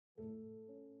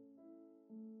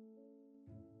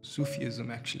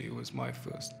Sufism actually was my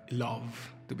first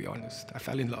love, to be honest. I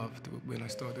fell in love when I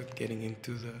started getting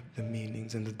into the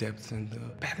meanings and the depths and the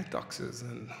paradoxes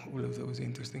and all of those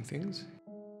interesting things.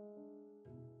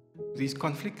 These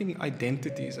conflicting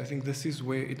identities, I think this is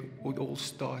where it all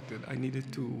started. I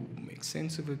needed to make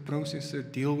sense of it, process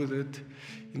it, deal with it.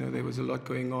 You know, there was a lot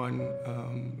going on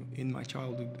in my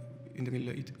childhood in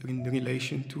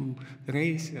relation to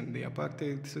race and the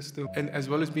apartheid system, and as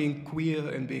well as being queer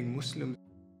and being Muslim.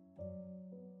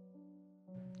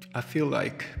 I feel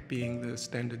like being the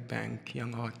Standard Bank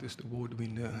Young Artist Award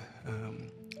winner,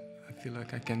 I feel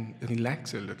like I can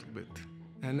relax a little bit.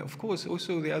 And of course,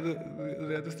 also the other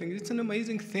thing, it's an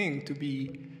amazing thing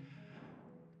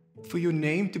for your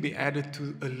name to be added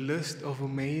to a list of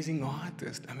amazing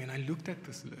artists. I mean, I looked at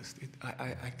this list,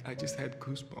 I just had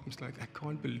goosebumps, like I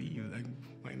can't believe like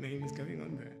my name is going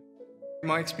on there.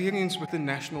 My experience with the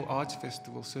National Arts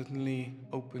Festival certainly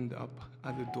opened up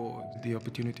other doors, the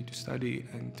opportunity to study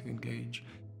and to engage.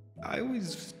 I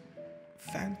always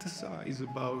fantasize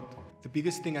about the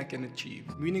biggest thing I can achieve.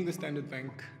 Winning the Standard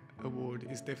Bank Award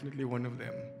is definitely one of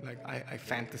them. Like, I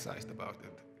fantasized about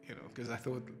it, you know, because I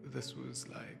thought this was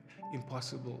like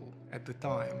impossible at the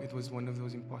time. It was one of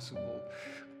those impossible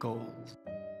goals.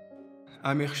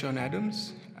 I'm Igshaan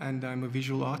Adams, and I'm a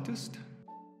visual artist.